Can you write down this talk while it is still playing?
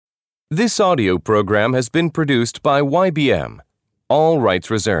This audio program has been produced by YBM. All rights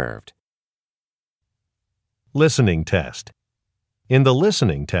reserved. Listening test. In the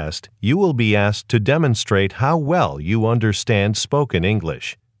listening test, you will be asked to demonstrate how well you understand spoken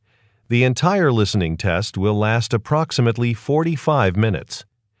English. The entire listening test will last approximately 45 minutes.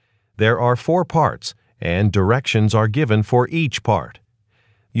 There are 4 parts, and directions are given for each part.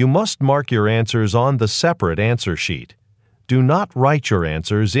 You must mark your answers on the separate answer sheet. Do not write your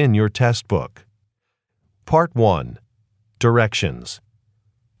answers in your test book. Part 1. Directions.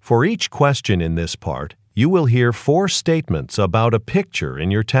 For each question in this part, you will hear 4 statements about a picture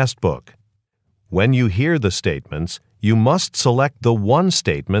in your test book. When you hear the statements, you must select the one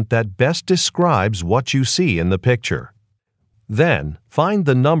statement that best describes what you see in the picture. Then, find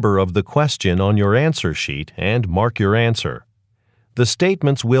the number of the question on your answer sheet and mark your answer. The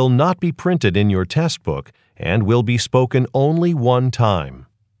statements will not be printed in your test book and will be spoken only one time.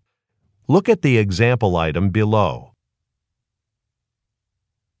 Look at the example item below.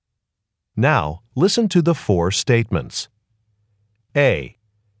 Now, listen to the 4 statements. A.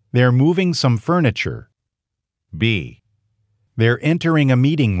 They're moving some furniture. B. They're entering a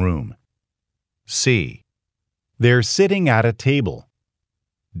meeting room. C. They're sitting at a table.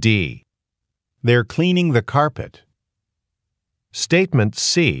 D. They're cleaning the carpet. Statement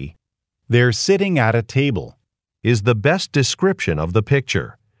C. They're sitting at a table. Is the best description of the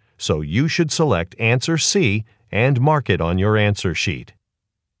picture, so you should select answer C and mark it on your answer sheet.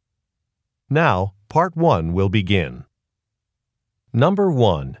 Now, part 1 will begin. Number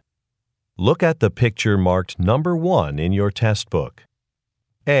 1. Look at the picture marked number 1 in your test book.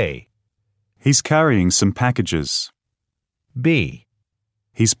 A. He's carrying some packages. B.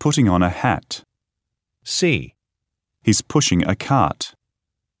 He's putting on a hat. C. He's pushing a cart.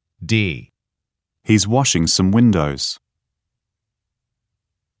 D. He's washing some windows.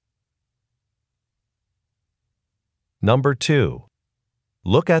 Number 2.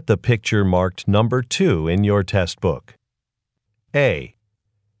 Look at the picture marked number 2 in your test book. A.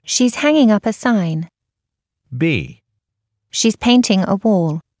 She's hanging up a sign. B. She's painting a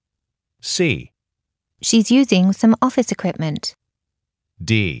wall. C. She's using some office equipment.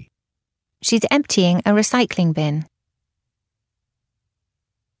 D. She's emptying a recycling bin.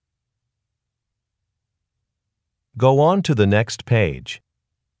 Go on to the next page.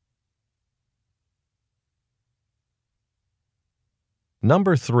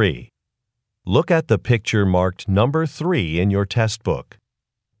 Number 3. Look at the picture marked number 3 in your test book.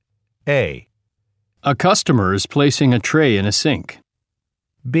 A. A customer is placing a tray in a sink.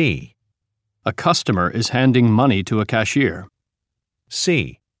 B. A customer is handing money to a cashier.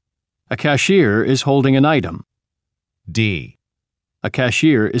 C. A cashier is holding an item. D. A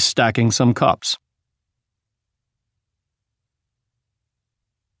cashier is stacking some cups.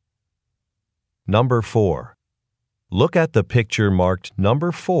 Number 4. Look at the picture marked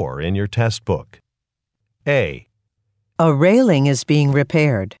number 4 in your test book. A. A railing is being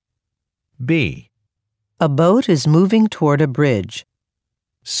repaired. B. A boat is moving toward a bridge.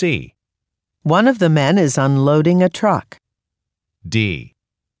 C. One of the men is unloading a truck. D.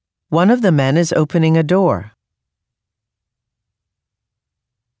 One of the men is opening a door.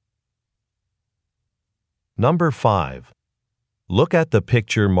 Number 5. Look at the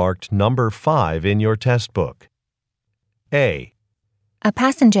picture marked number 5 in your test book. A. A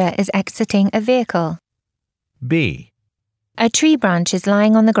passenger is exiting a vehicle. B. A tree branch is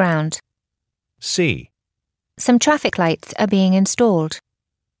lying on the ground. C. Some traffic lights are being installed.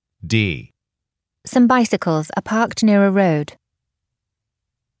 D. Some bicycles are parked near a road.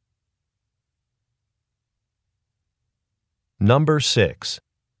 Number 6.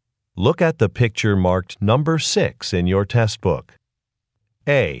 Look at the picture marked number 6 in your test book.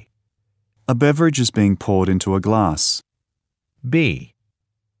 A. A beverage is being poured into a glass. B.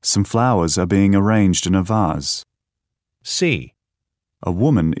 Some flowers are being arranged in a vase. C. A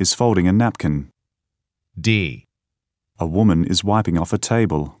woman is folding a napkin. D. A woman is wiping off a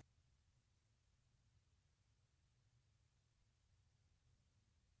table.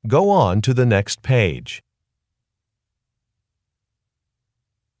 Go on to the next page.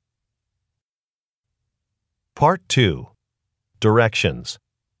 Part 2. Directions.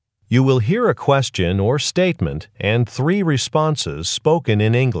 You will hear a question or statement and 3 responses spoken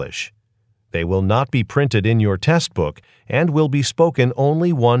in English. They will not be printed in your test book and will be spoken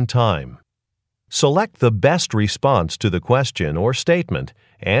only one time. Select the best response to the question or statement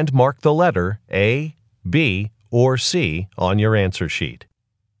and mark the letter A, B, or C on your answer sheet.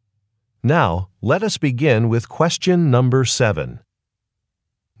 Now, let us begin with question number 7.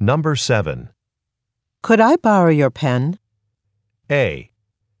 Number 7. Could I borrow your pen? A.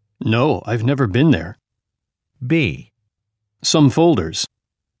 No, I've never been there. B. Some folders.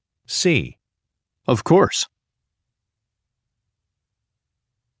 C. Of course.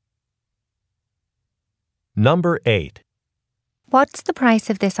 Number 8. What's the price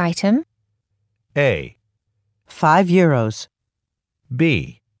of this item? A. €5.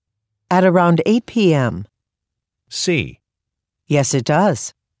 B. At around 8 p.m. C. Yes, it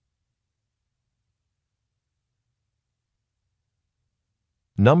does.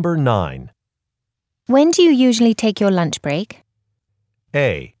 Number 9. When do you usually take your lunch break?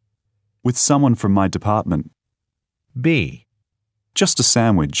 A. With someone from my department. B. Just a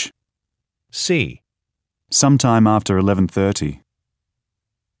sandwich. C. Sometime after 11:30.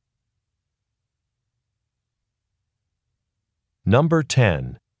 Number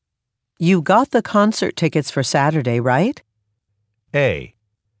 10. You got the concert tickets for Saturday, right? A.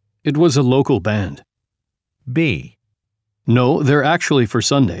 It was a local band. B. No, they're actually for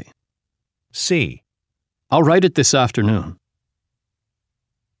Sunday. C. I'll write it this afternoon.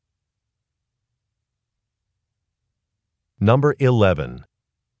 Number 11.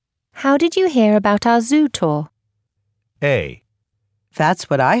 How did you hear about our zoo tour? A. That's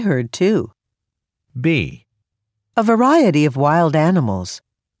what I heard, too. B. A variety of wild animals.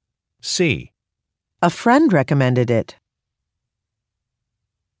 C. A friend recommended it.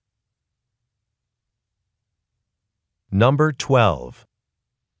 Number 12.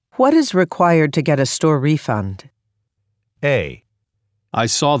 What is required to get a store refund? A. I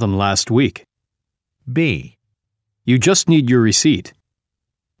saw them last week. B. You just need your receipt.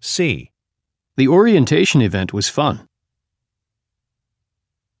 C. The orientation event was fun.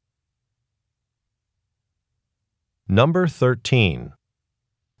 Number 13.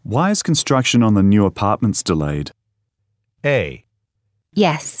 Why is construction on the new apartments delayed? A.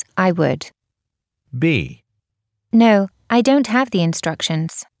 Yes, I would. B. No, I don't have the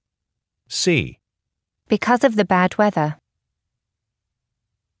instructions. C. Because of the bad weather.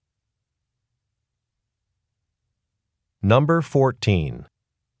 Number 14.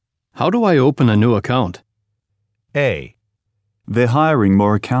 How do I open a new account? A. They're hiring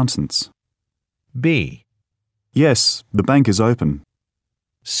more accountants. B. Yes, the bank is open.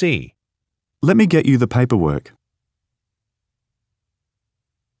 C. Let me get you the paperwork.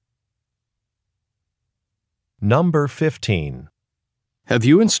 Number 15. Have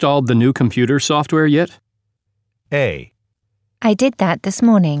you installed the new computer software yet? A. I did that this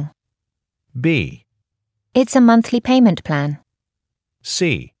morning. B. It's a monthly payment plan.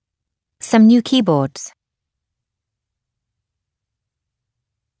 C. Some new keyboards.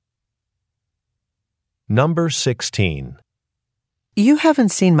 Number 16. You haven't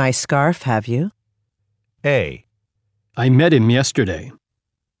seen my scarf, have you? A. I met him yesterday.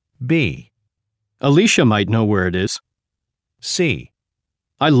 B. Alicia might know where it is. C.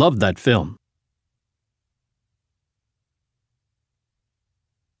 I loved that film.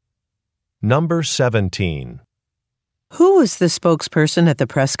 Number 17. Who was the spokesperson at the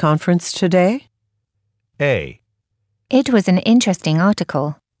press conference today? A. It was an interesting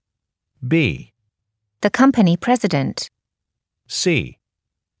article. B. The company president. C.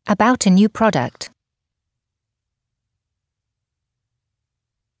 About a new product.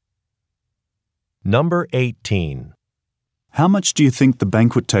 Number 18. How much do you think the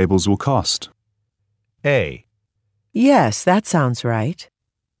banquet tables will cost? A. Yes, that sounds right.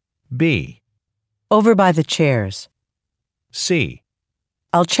 B. Over by the chairs. C.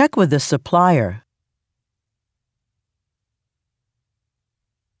 I'll check with the supplier.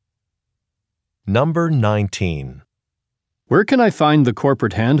 Number 19. Where can I find the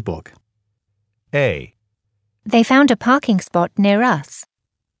corporate handbook? A. They found a parking spot near us.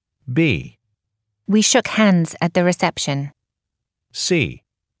 B. We shook hands at the reception. C.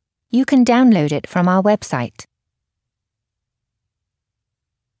 You can download it from our website.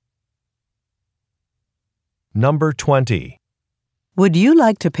 Number 20. Would you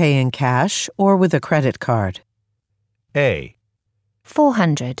like to pay in cash or with a credit card? A.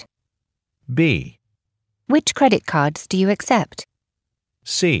 400. B. Which credit cards do you accept?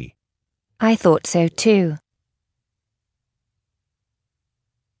 C. I thought so too.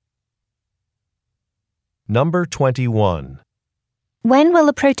 Number 21. When will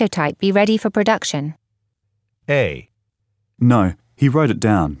the prototype be ready for production? A. No, he wrote it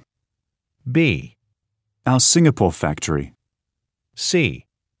down. B. Our Singapore factory. C.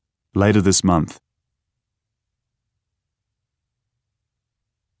 Later this month.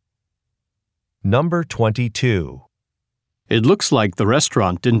 Number 22. It looks like the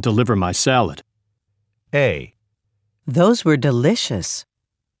restaurant didn't deliver my salad. A. Those were delicious.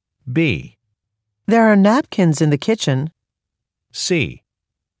 B. There are napkins in the kitchen. C.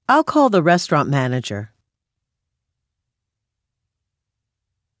 I'll call the restaurant manager.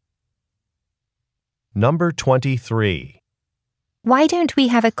 Number 23. Why don't we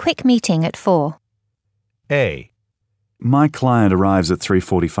have a quick meeting at 4? A. My client arrives at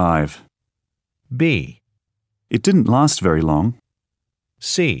 3:45. B. It didn't last very long.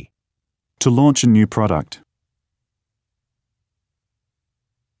 C. To launch a new product.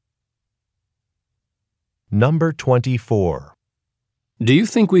 Number 24. Do you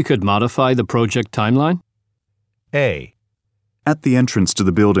think we could modify the project timeline? A. At the entrance to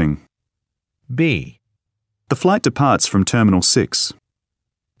the building. B. The flight departs from Terminal 6.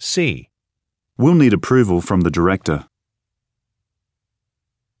 C. We'll need approval from the director.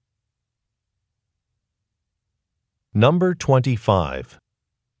 Number 25.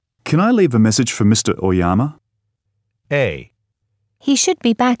 Can I leave a message for Mr. Oyama? A. He should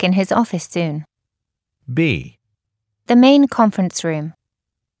be back in his office soon. B. The main conference room.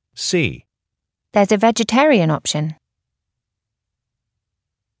 C. There's a vegetarian option.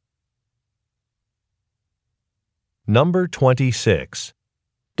 Number 26.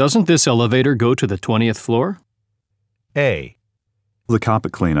 Doesn't this elevator go to the 20th floor? A. The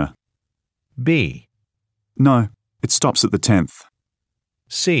carpet cleaner. B. No, it stops at the 10th.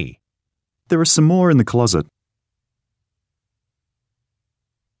 C. There are some more in the closet.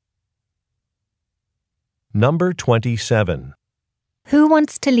 Number 27. Who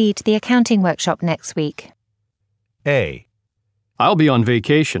wants to lead the accounting workshop next week? A. I'll be on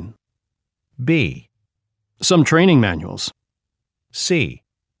vacation. B. Some training manuals. C.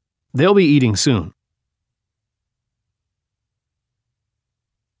 They'll be eating soon.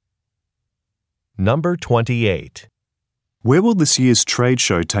 Number 28. Where will this year's trade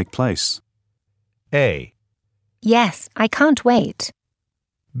show take place? A. Yes, I can't wait.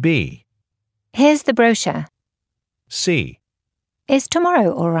 B. Here's the brochure. C. Is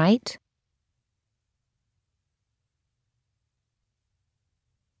tomorrow all right?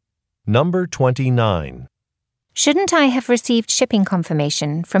 Number 29. Shouldn't I have received shipping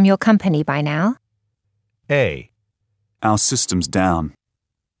confirmation from your company by now? A. Our system's down.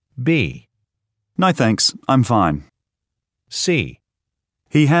 B. No thanks, I'm fine. C.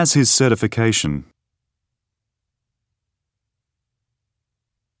 He has his certification.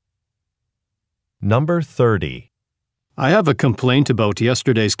 Number 30. I have a complaint about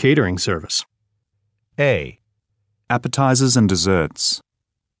yesterday's catering service. A. Appetizers and desserts.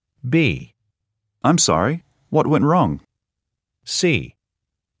 B. I'm sorry, what went wrong? C.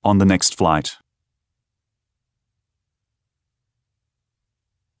 On the next flight.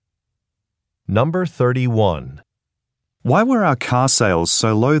 Number 31. Why were our car sales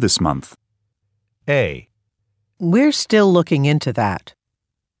so low this month? A. We're still looking into that.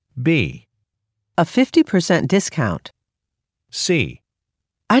 B. A 50% discount. C.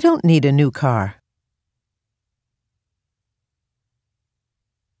 I don't need a new car.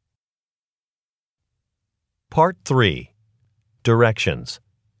 Part 3. Directions.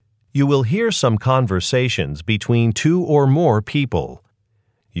 You will hear some conversations between two or more people.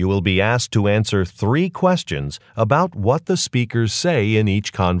 You will be asked to answer 3 questions about what the speakers say in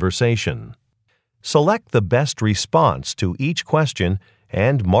each conversation. Select the best response to each question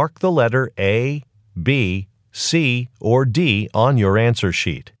and mark the letter A, B, C, or D on your answer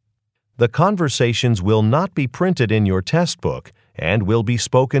sheet. The conversations will not be printed in your test book and will be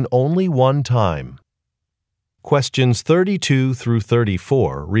spoken only one time. Questions 32 through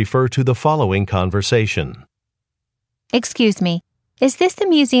 34 refer to the following conversation. Excuse me, is this the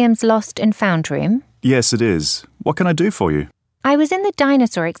museum's lost and found room? Yes, it is. What can I do for you? I was in the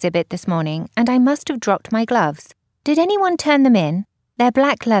dinosaur exhibit this morning and I must have dropped my gloves. Did anyone turn them in? They're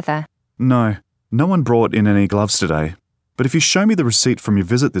black leather. No, no one brought in any gloves today. But if you show me the receipt from your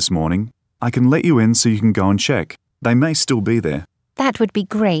visit this morning, I can let you in so you can go and check. They may still be there. That would be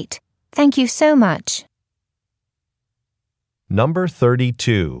great. Thank you so much. Number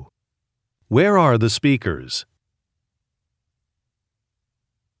 32. Where are the speakers?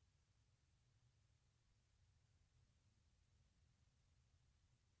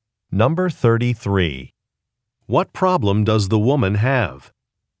 Number 33. What problem does the woman have?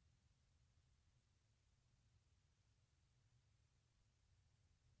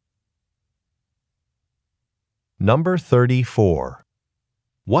 Number 34.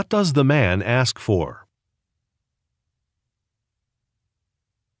 What does the man ask for?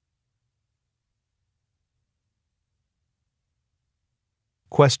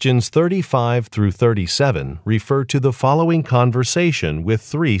 Questions 35 through 37 refer to the following conversation with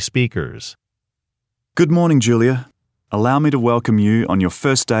 3 speakers. Good morning, Julia. Allow me to welcome you on your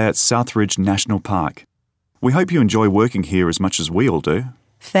first day at Southridge National Park. We hope you enjoy working here as much as we all do.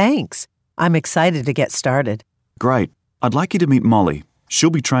 Thanks. I'm excited to get started. Great. I'd like you to meet Molly. She'll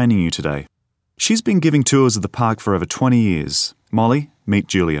be training you today. She's been giving tours of the park for over 20 years. Molly, meet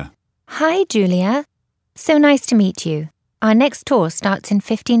Julia. Hi, Julia. So nice to meet you. Our next tour starts in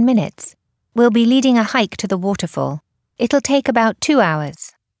 15 minutes. We'll be leading a hike to the waterfall. It'll take about 2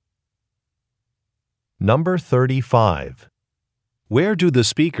 hours. Number 35. Where do the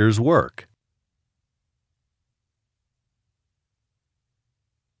speakers work?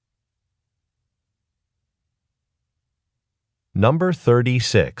 Number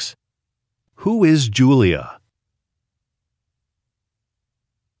 36. Who is Julia?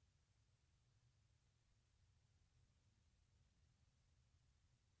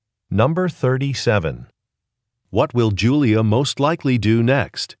 Number 37. What will Julia most likely do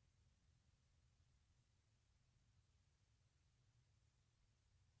next?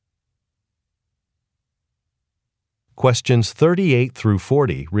 Questions 38 through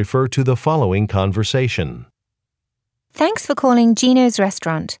 40 refer to the following conversation. Thanks for calling Gino's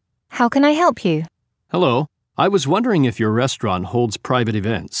Restaurant. How can I help you? Hello. I was wondering if your restaurant holds private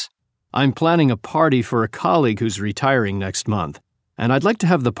events. I'm planning a party for a colleague who's retiring next month, and I'd like to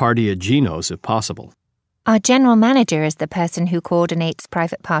have the party at Gino's if possible. Our general manager is the person who coordinates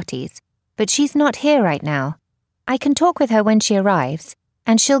private parties, but she's not here right now. I can talk with her when she arrives,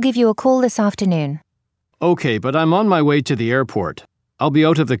 and she'll give you a call this afternoon. Okay, but I'm on my way to the airport. I'll be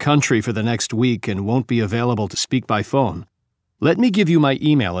out of the country for the next week and won't be available to speak by phone. Let me give you my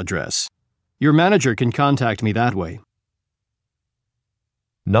email address. Your manager can contact me that way.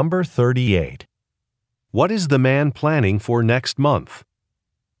 Number 38. What is the man planning for next month?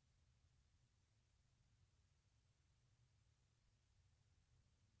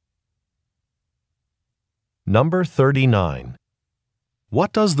 Number 39.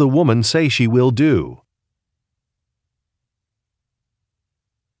 What does the woman say she will do?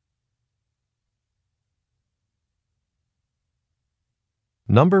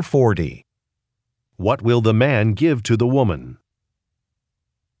 Number 40. What will the man give to the woman?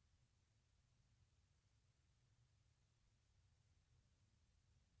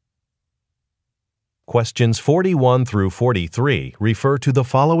 Questions 41 through 43 refer to the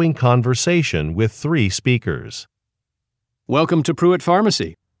following conversation with 3 speakers. Welcome to Pruitt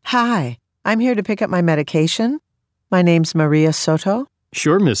Pharmacy. Hi, I'm here to pick up my medication. My name's Maria Soto.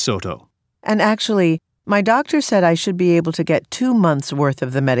 Sure, Miss Soto. And actually, my doctor said I should be able to get 2 months' worth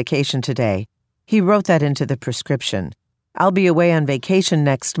of the medication today. He wrote that into the prescription. I'll be away on vacation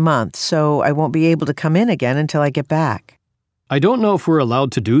next month, so I won't be able to come in again until I get back. I don't know if we're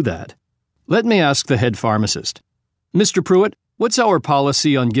allowed to do that. Let me ask the head pharmacist. Mr. Pruitt, what's our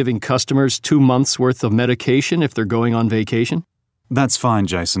policy on giving customers 2 months' worth of medication if they're going on vacation? That's fine,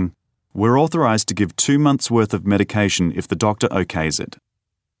 Jason. We're authorized to give 2 months' worth of medication if the doctor okays it.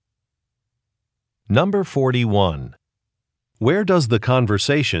 Number 41. Where does the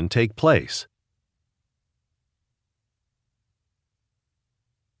conversation take place?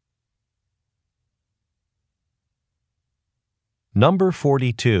 Number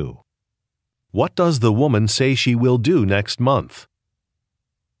 42. What does the woman say she will do next month?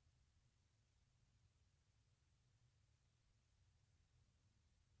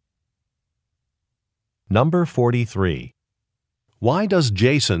 Number 43. Why does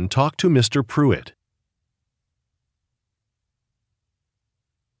Jason talk to Mr. Pruitt?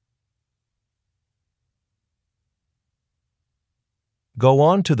 Go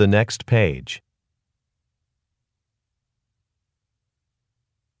on to the next page.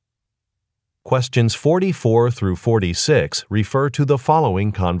 Questions 44 through 46 refer to the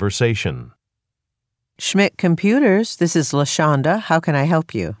following conversation. Schmidt Computers, this is LaShonda. How can I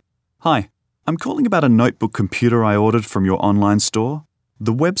help you? Hi, I'm calling about a notebook computer I ordered from your online store.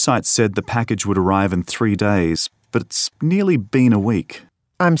 The website said the package would arrive in 3 days, but it's nearly been a week.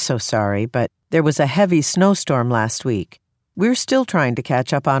 I'm so sorry, but there was a heavy snowstorm last week. We're still trying to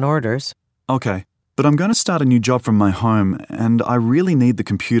catch up on orders. Okay, but I'm going to start a new job from my home, and I really need the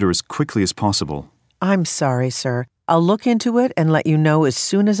computer as quickly as possible. I'm sorry, sir. I'll look into it and let you know as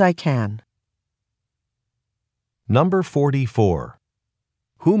soon as I can. Number 44.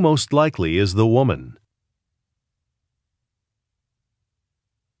 Who most likely is the woman?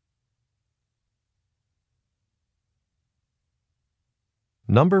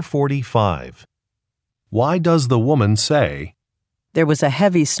 Number 45. Why does the woman say, There was a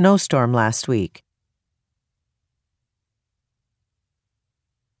heavy snowstorm last week.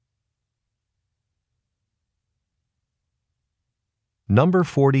 Number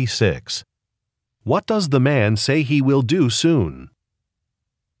 46. What does the man say he will do soon?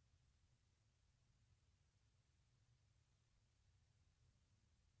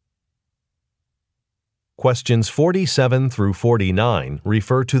 Questions 47 through 49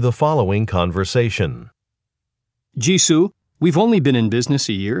 refer to the following conversation. Jisoo, we've only been in business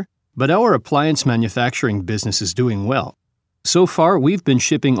a year, but our appliance manufacturing business is doing well. So far, we've been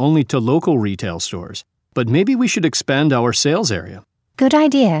shipping only to local retail stores, but maybe we should expand our sales area. Good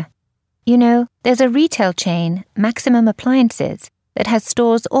idea. You know, there's a retail chain, Maximum Appliances, that has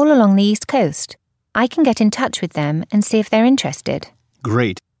stores all along the East Coast. I can get in touch with them and see if they're interested.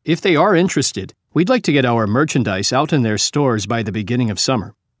 Great. If they are interested, we'd like to get our merchandise out in their stores by the beginning of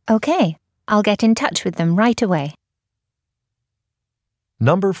summer. Okay, I'll get in touch with them right away.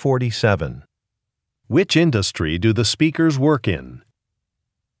 Number 47. Which industry do the speakers work in?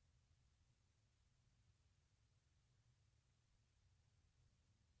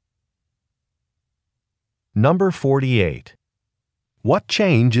 Number 48. What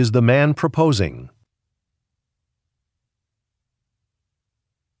change is the man proposing?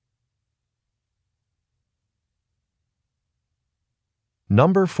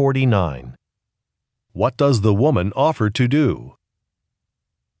 Number 49. What does the woman offer to do?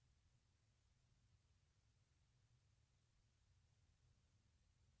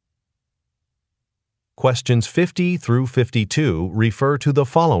 Questions 50 through 52 refer to the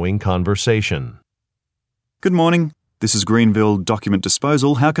following conversation. Good morning. This is Greenville Document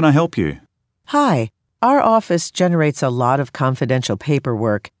Disposal. How can I help you? Hi, our office generates a lot of confidential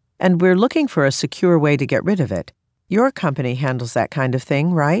paperwork, and we're looking for a secure way to get rid of it. Your company handles that kind of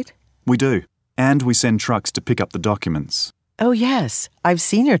thing, right? We do. And we send trucks to pick up the documents. Oh, yes, I've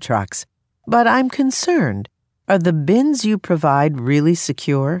seen your trucks. But I'm concerned. Are the bins you provide really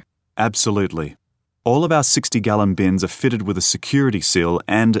secure? Absolutely. All of our 60-gallon bins are fitted with a security seal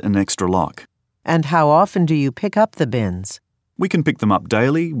and an extra lock. And how often do you pick up the bins? We can pick them up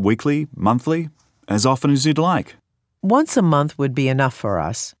daily, weekly, monthly, as often as you'd like. Once a month would be enough for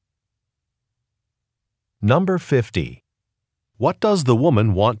us. Number 50. What does the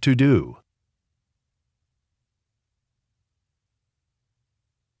woman want to do?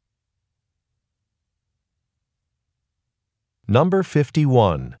 Number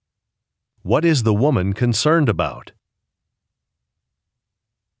 51. What is the woman concerned about?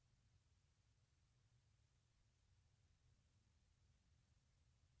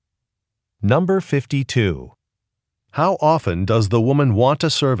 Number 52. How often does the woman want a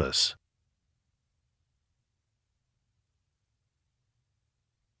service?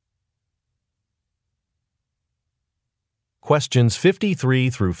 Questions 53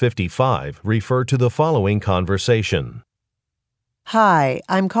 through 55 refer to the following conversation. Hi,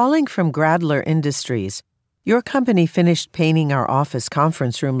 I'm calling from Gradler Industries. Your company finished painting our office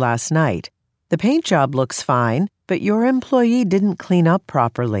conference room last night. The paint job looks fine, but your employee didn't clean up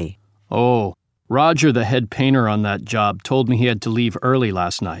properly. Oh, Roger, the head painter on that job, told me he had to leave early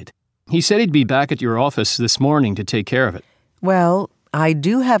last night. He said he'd be back at your office this morning to take care of it. Well, I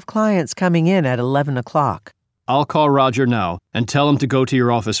do have clients coming in at 11 o'clock. I'll call Roger now and tell him to go to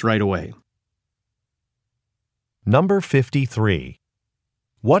your office right away. Number 53.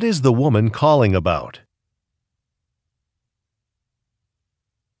 What is the woman calling about?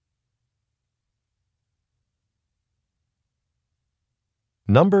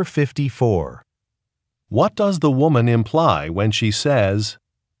 Number 54. What does the woman imply when she says,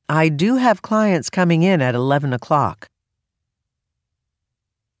 I do have clients coming in at 11 o'clock.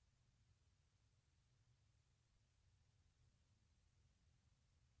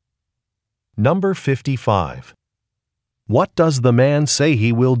 Number 55. What does the man say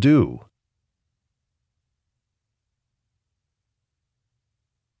he will do?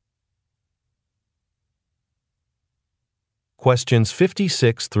 Questions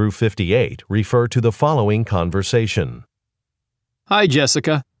 56 through 58 refer to the following conversation. Hi,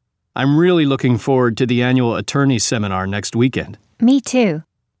 Jessica. I'm really looking forward to the annual attorneys seminar next weekend. Me too.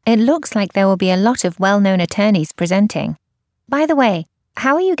 It looks like there will be a lot of well-known attorneys presenting. By the way,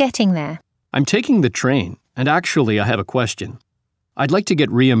 how are you getting there? I'm taking the train, and actually I have a question. I'd like to get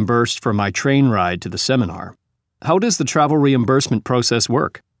reimbursed for my train ride to the seminar. How does the travel reimbursement process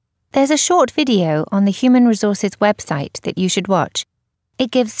work? There's a short video on the Human Resources website that you should watch. It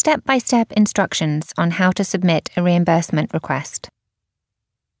gives step-by-step instructions on how to submit a reimbursement request.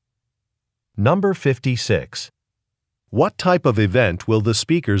 Number 56. What type of event will the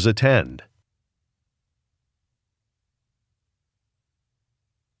speakers attend?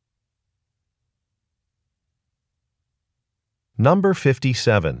 Number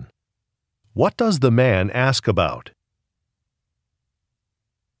 57. What does the man ask about?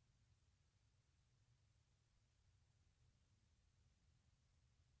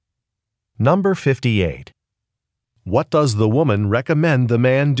 Number 58. What does the woman recommend the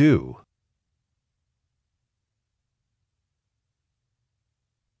man do?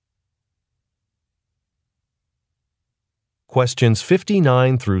 Questions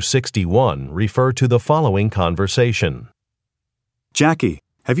 59 through 61 refer to the following conversation. Jackie,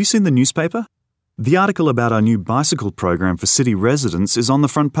 have you seen the newspaper? The article about our new bicycle program for city residents is on the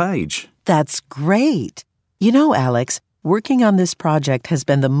front page. That's great. You know, Alex, working on this project has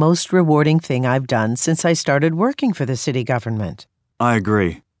been the most rewarding thing I've done since I started working for the city government. I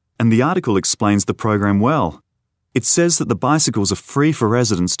agree. And the article explains the program well. It says that the bicycles are free for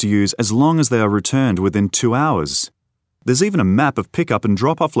residents to use as long as they are returned within 2 hours. There's even a map of pickup and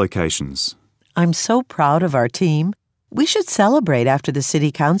drop-off locations. I'm so proud of our team. We should celebrate after the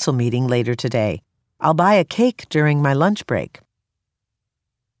city council meeting later today. I'll buy a cake during my lunch break.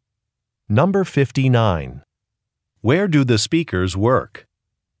 Number 59. Where do the speakers work?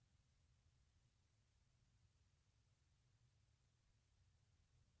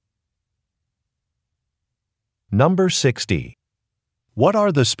 Number 60. What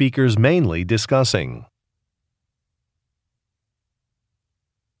are the speakers mainly discussing?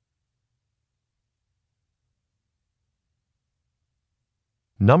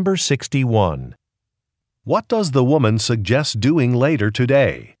 Number 61. What does the woman suggest doing later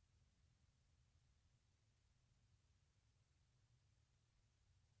today?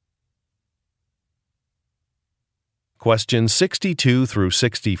 Questions 62 through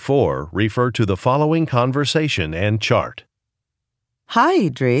 64 refer to the following conversation and chart. Hi,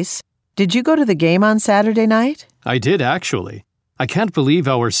 Idris. Did you go to the game on Saturday night? I did, actually. I can't believe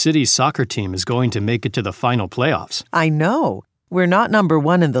our city's soccer team is going to make it to the final playoffs. I know. We're not number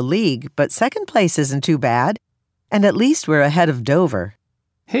one in the league, but second place isn't too bad. And at least we're ahead of Dover.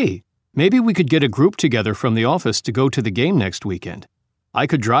 Hey, maybe we could get a group together from the office to go to the game next weekend. I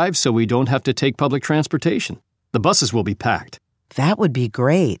could drive so we don't have to take public transportation. The buses will be packed. That would be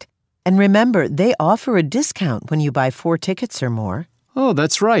great. And remember, they offer a discount when you buy 4 tickets or more. Oh,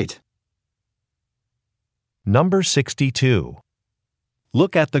 that's right. Number 62.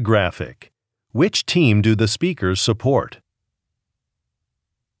 Look at the graphic. Which team do the speakers support?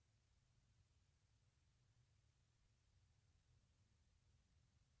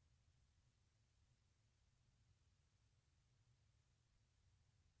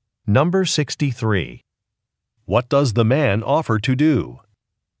 Number 63. What does the man offer to do?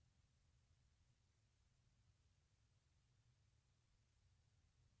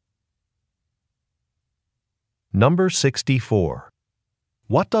 Number 64.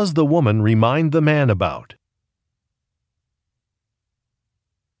 What does the woman remind the man about?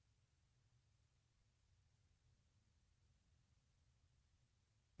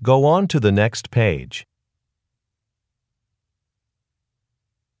 Go on to the next page.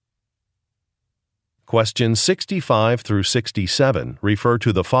 Questions 65 through 67 refer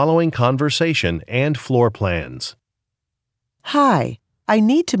to the following conversation and floor plans. Hi, I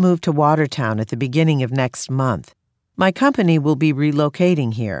need to move to Watertown at the beginning of next month. My company will be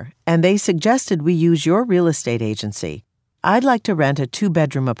relocating here, and they suggested we use your real estate agency. I'd like to rent a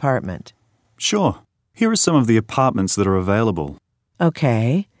 2-bedroom apartment. Sure. Here are some of the apartments that are available.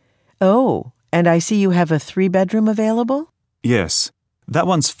 Okay. Oh, and I see you have a 3-bedroom available? Yes. That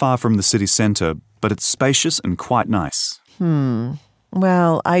one's far from the city centre, but it's spacious and quite nice.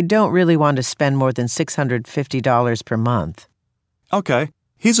 Well, I don't really want to spend more than $650 per month. Okay,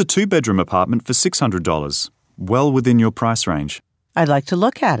 here's a 2-bedroom apartment for $600, well within your price range. I'd like to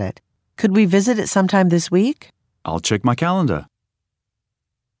look at it. Could we visit it sometime this week? I'll check my calendar.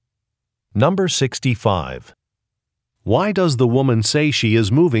 Number 65. Why does the woman say she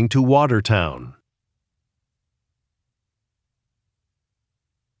is moving to Watertown?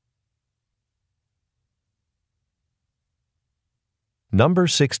 Number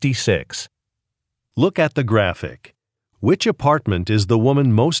 66. Look at the graphic. Which apartment is the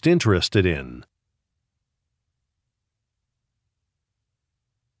woman most interested in?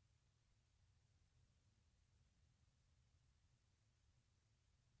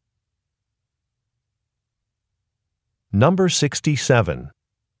 Number 67.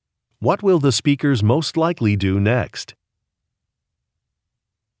 What will the speakers most likely do next?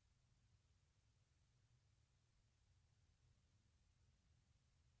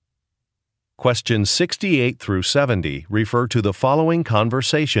 Questions 68 through 70 refer to the following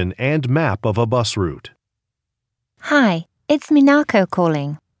conversation and map of a bus route. Hi, it's Minako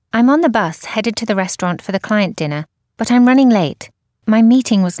calling. I'm on the bus headed to the restaurant for the client dinner, but I'm running late. My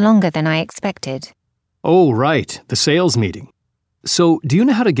meeting was longer than I expected. Oh, right, the sales meeting. So, do you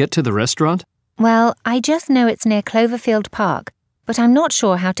know how to get to the restaurant? Well, I just know it's near Cloverfield Park, but I'm not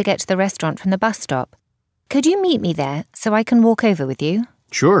sure how to get to the restaurant from the bus stop. Could you meet me there so I can walk over with you?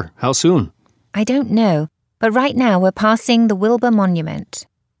 Sure, how soon? I don't know, but right now we're passing the Wilbur Monument.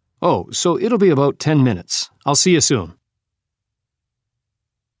 Oh, so it'll be about 10 minutes. I'll see you soon.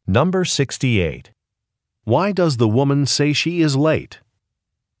 Number 68. Why does the woman say she is late?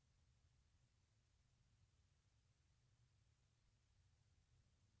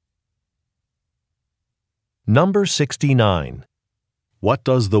 Number 69. What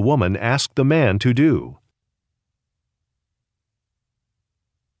does the woman ask the man to do?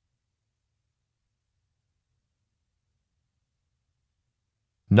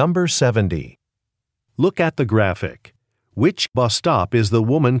 Number 70. Look at the graphic. Which bus stop is the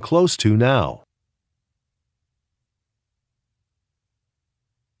woman close to now?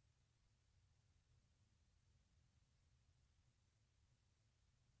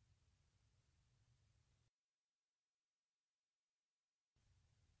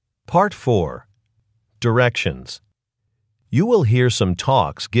 Part 4. Directions. You will hear some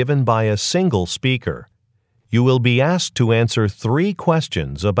talks given by a single speaker. You will be asked to answer 3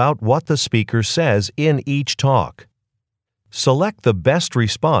 questions about what the speaker says in each talk. Select the best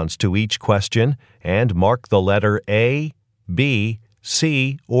response to each question and mark the letter A, B,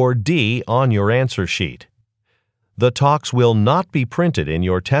 C, or D on your answer sheet. The talks will not be printed in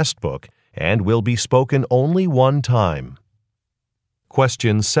your test book and will be spoken only one time.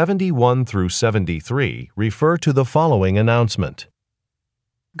 Questions 71 through 73 refer to the following announcement.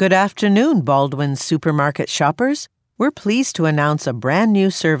 Good afternoon, Baldwin's supermarket shoppers. We're pleased to announce a brand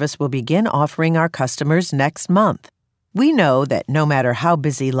new service we'll begin offering our customers next month. We know that no matter how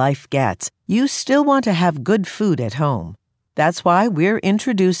busy life gets, you still want to have good food at home. That's why we're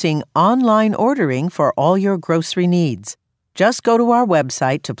introducing online ordering for all your grocery needs. Just go to our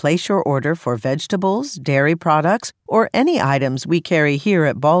website to place your order for vegetables, dairy products, or any items we carry here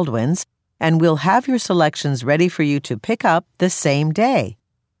at Baldwin's, and we'll have your selections ready for you to pick up the same day.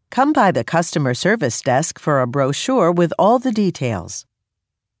 Come by the customer service desk for a brochure with all the details.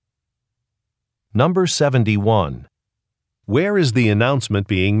 Number 71. Where is the announcement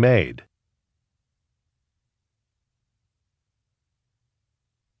being made?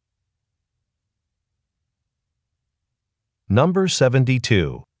 Number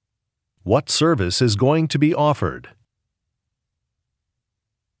 72. What service is going to be offered?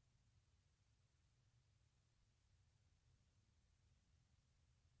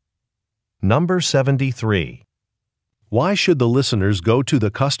 Number 73. Why should the listeners go to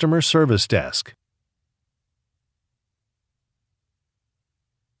the customer service desk?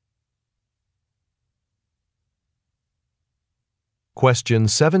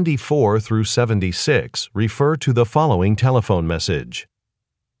 Questions 74 through 76 refer to the following telephone message.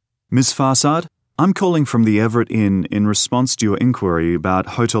 Ms. Farsad, I'm calling from the Everett Inn in response to your inquiry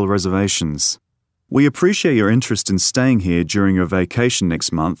about hotel reservations. We appreciate your interest in staying here during your vacation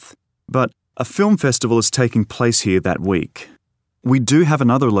next month, but a film festival is taking place here that week. We do have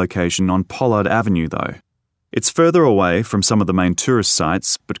another location on Pollard Avenue, though. It's further away from some of the main tourist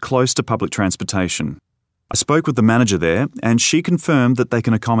sites, but close to public transportation. I spoke with the manager there, and she confirmed that they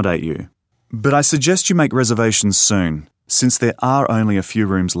can accommodate you. But I suggest you make reservations soon, since there are only a few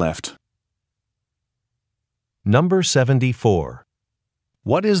rooms left. Number 74.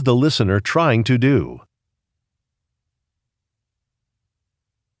 What is the listener trying to do?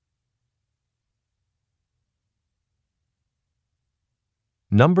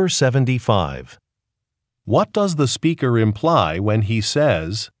 Number 75. What does the speaker imply when he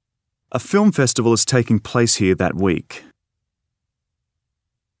says, A film festival is taking place here that week?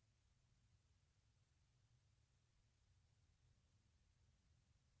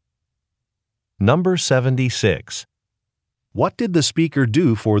 Number 76. What did the speaker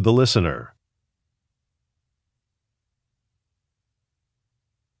do for the listener?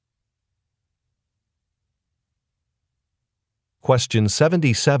 Questions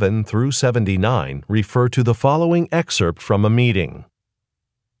 77 through 79 refer to the following excerpt from a meeting.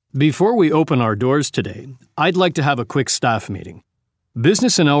 Before we open our doors today, I'd like to have a quick staff meeting.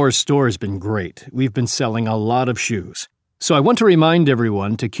 Business in our store has been great. We've been selling a lot of shoes. So I want to remind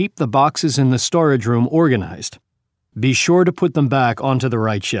everyone to keep the boxes in the storage room organized. Be sure to put them back onto the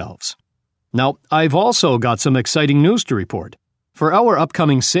right shelves. Now, I've also got some exciting news to report. For our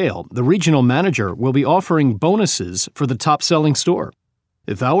upcoming sale, the regional manager will be offering bonuses for the top-selling store.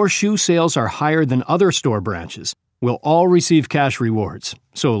 If our shoe sales are higher than other store branches, we'll all receive cash rewards.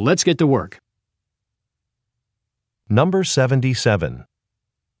 So let's get to work. Number 77.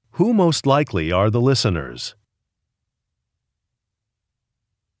 Who most likely are the listeners?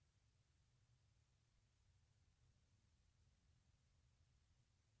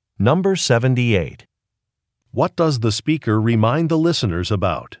 Number 78. What does the speaker remind the listeners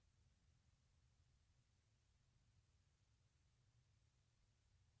about?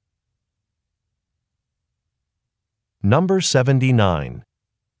 Number 79.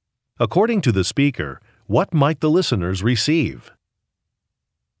 According to the speaker, what might the listeners receive?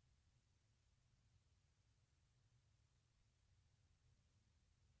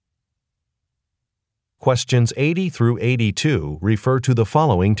 Questions 80 through 82 refer to the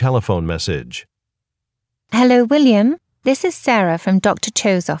following telephone message. Hello, William. This is Sarah from Dr.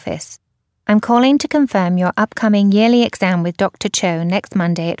 Cho's office. I'm calling to confirm your upcoming yearly exam with Dr. Cho next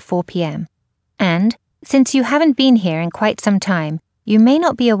Monday at 4 p.m. And, since you haven't been here in quite some time, you may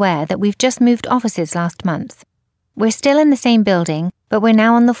not be aware that we've just moved offices last month. We're still in the same building, but we're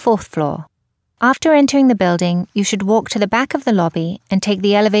now on the 4th floor. After entering the building, you should walk to the back of the lobby and take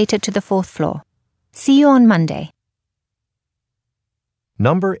the elevator to the 4th floor. See you on Monday.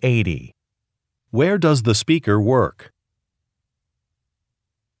 Number 80. Where does the speaker work?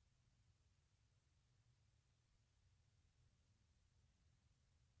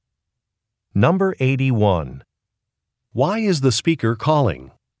 Number 81. Why is the speaker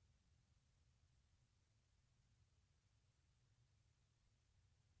calling?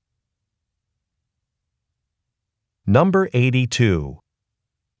 Number 82.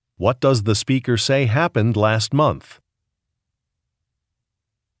 What does the speaker say happened last month?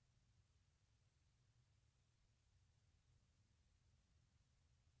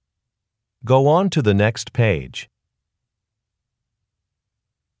 Go on to the next page.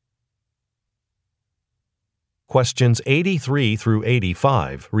 Questions 83 through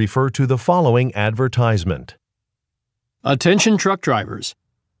 85 refer to the following advertisement. Attention truck drivers.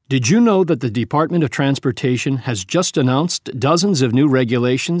 Did you know that the Department of Transportation has just announced dozens of new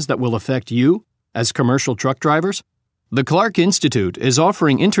regulations that will affect you as commercial truck drivers? The Clark Institute is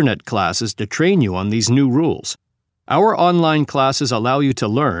offering internet classes to train you on these new rules. Our online classes allow you to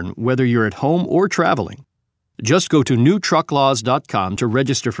learn whether you're at home or traveling. Just go to newtrucklaws.com to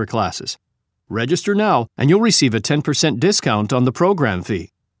register for classes. Register now and you'll receive a 10% discount on the program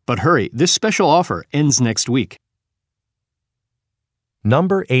fee. But hurry, this special offer ends next week.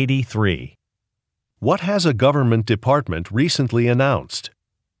 Number 83. What has a government department recently announced?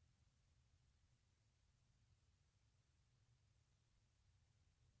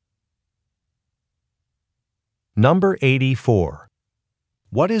 Number 84.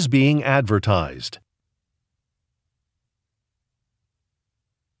 What is being advertised?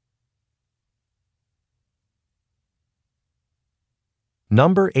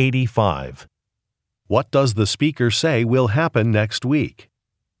 Number 85. What does the speaker say will happen next week?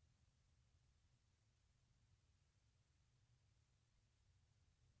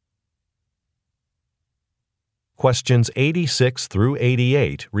 Questions 86 through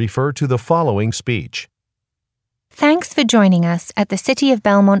 88 refer to the following speech. Thanks for joining us at the City of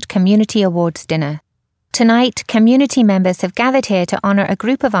Belmont Community Awards Dinner. Tonight, community members have gathered here to honor a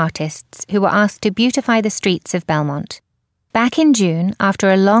group of artists who were asked to beautify the streets of Belmont. Back in June,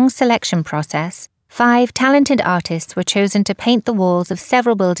 after a long selection process, 5 talented artists were chosen to paint the walls of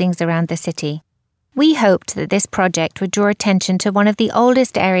several buildings around the city. We hoped that this project would draw attention to one of the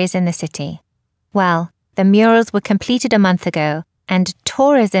oldest areas in the city. Well, the murals were completed a month ago, and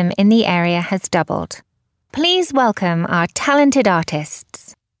tourism in the area has doubled. Please welcome our talented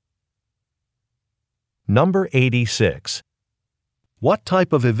artists. Number 86. What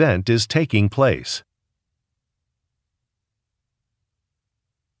type of event is taking place?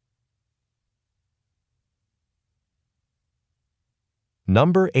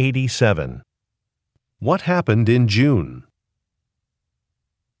 Number 87. What happened in June?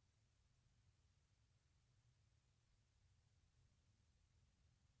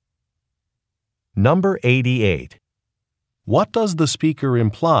 Number 88. What does the speaker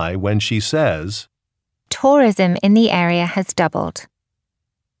imply when she says, Tourism in the area has doubled.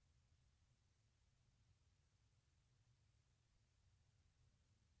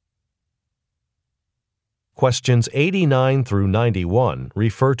 Questions 89 through 91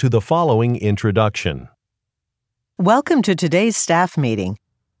 refer to the following introduction. Welcome to today's staff meeting.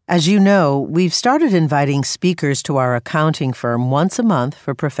 As you know, we've started inviting speakers to our accounting firm once a month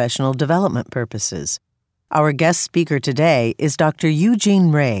for professional development purposes. Our guest speaker today is Dr.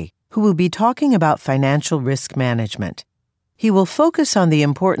 Eugene Ray, who will be talking about financial risk management. He will focus on the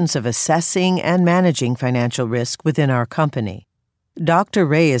importance of assessing and managing financial risk within our company. Dr.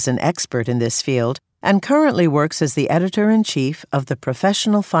 Ray is an expert in this field and currently works as the editor-in-chief of the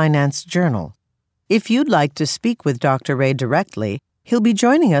Professional Finance Journal. If you'd like to speak with Dr. Ray directly, he'll be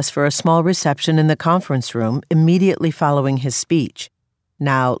joining us for a small reception in the conference room immediately following his speech.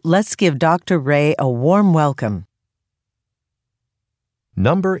 Now, let's give Dr. Ray a warm welcome.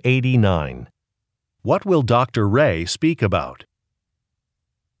 Number 89. What will Dr. Ray speak about?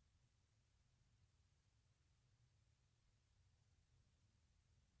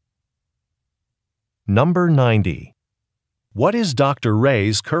 Number 90. What is Dr.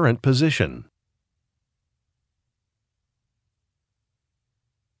 Ray's current position?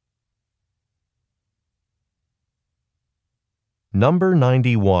 Number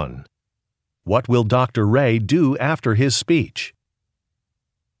 91. What will Dr. Ray do after his speech?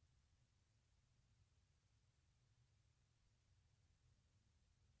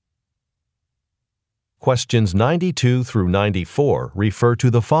 Questions 92 through 94 refer to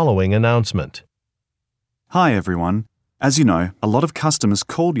the following announcement. Hi everyone. As you know, a lot of customers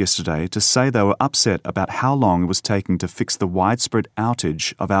called yesterday to say they were upset about how long it was taking to fix the widespread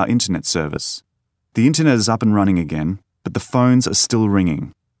outage of our internet service. The internet is up and running again, but the phones are still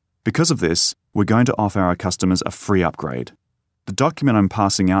ringing. Because of this, we're going to offer our customers a free upgrade. The document I'm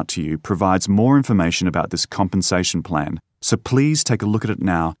passing out to you provides more information about this compensation plan, so please take a look at it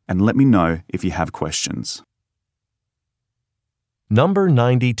now and let me know if you have questions. Number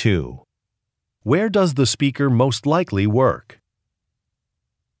 92. Where does the speaker most likely work?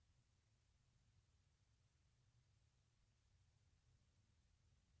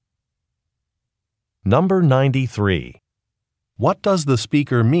 Number 93. What does the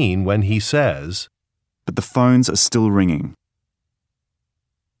speaker mean when he says, But the phones are still ringing?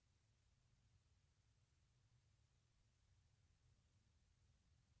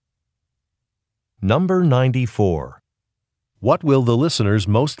 Number 94. What will the listeners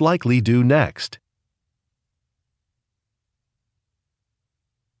most likely do next?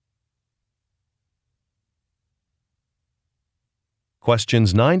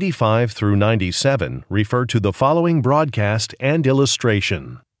 Questions 95 through 97 refer to the following broadcast and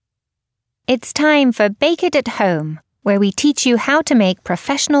illustration. It's time for Bake It at Home, where we teach you how to make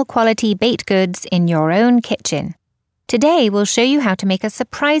professional quality baked goods in your own kitchen. Today we'll show you how to make a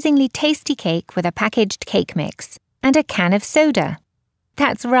surprisingly tasty cake with a packaged cake mix and a can of soda.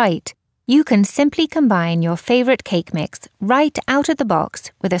 That's right, you can simply combine your favorite cake mix right out of the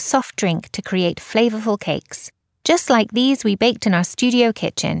box with a soft drink to create flavorful cakes, just like these we baked in our studio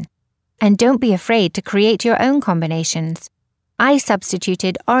kitchen. And don't be afraid to create your own combinations. I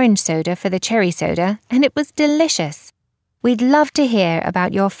substituted orange soda for the cherry soda, and it was delicious. We'd love to hear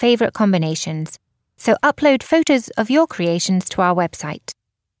about your favorite combinations, so upload photos of your creations to our website.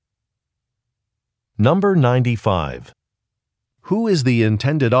 Number 95. Who is the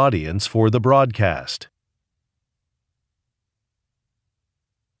intended audience for the broadcast?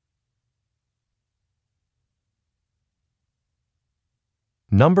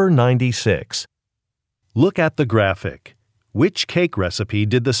 Number 96. Look at the graphic. Which cake recipe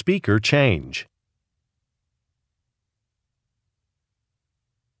did the speaker change?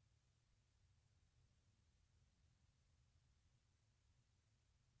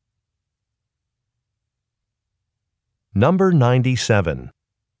 Number 97.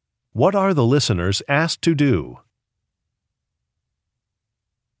 What are the listeners asked to do?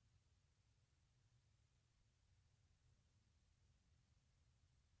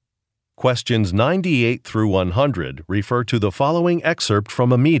 Questions 98 through 100 refer to the following excerpt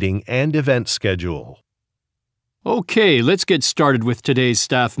from a meeting and event schedule. Okay, let's get started with today's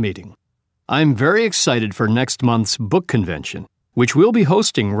staff meeting. I'm very excited for next month's book convention, which we'll be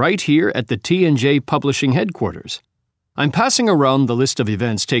hosting right here at the T&J Publishing headquarters. I'm passing around the list of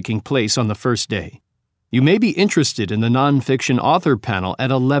events taking place on the first day. You may be interested in the nonfiction author panel at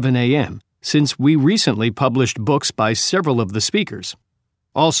 11 a.m., since we recently published books by several of the speakers.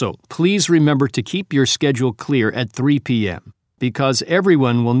 Also, please remember to keep your schedule clear at 3 p.m., because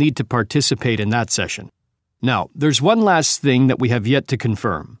everyone will need to participate in that session. Now, there's one last thing that we have yet to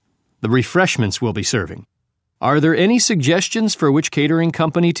confirm: the refreshments we'll be serving. Are there any suggestions for which catering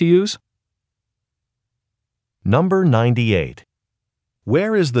company to use? Number 98.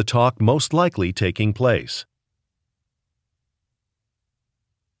 Where is the talk most likely taking place?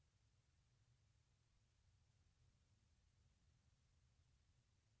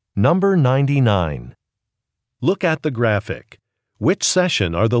 Number 99. Look at the graphic. Which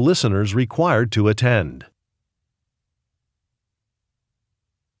session are the listeners required to attend?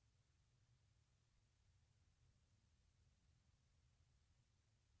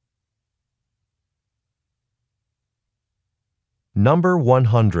 Number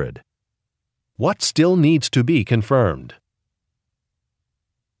 100. What still needs to be confirmed?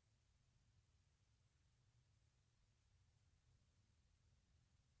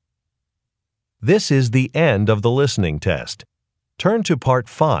 This is the end of the listening test. Turn to Part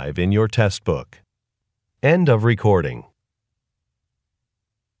 5 in your test book. End of recording.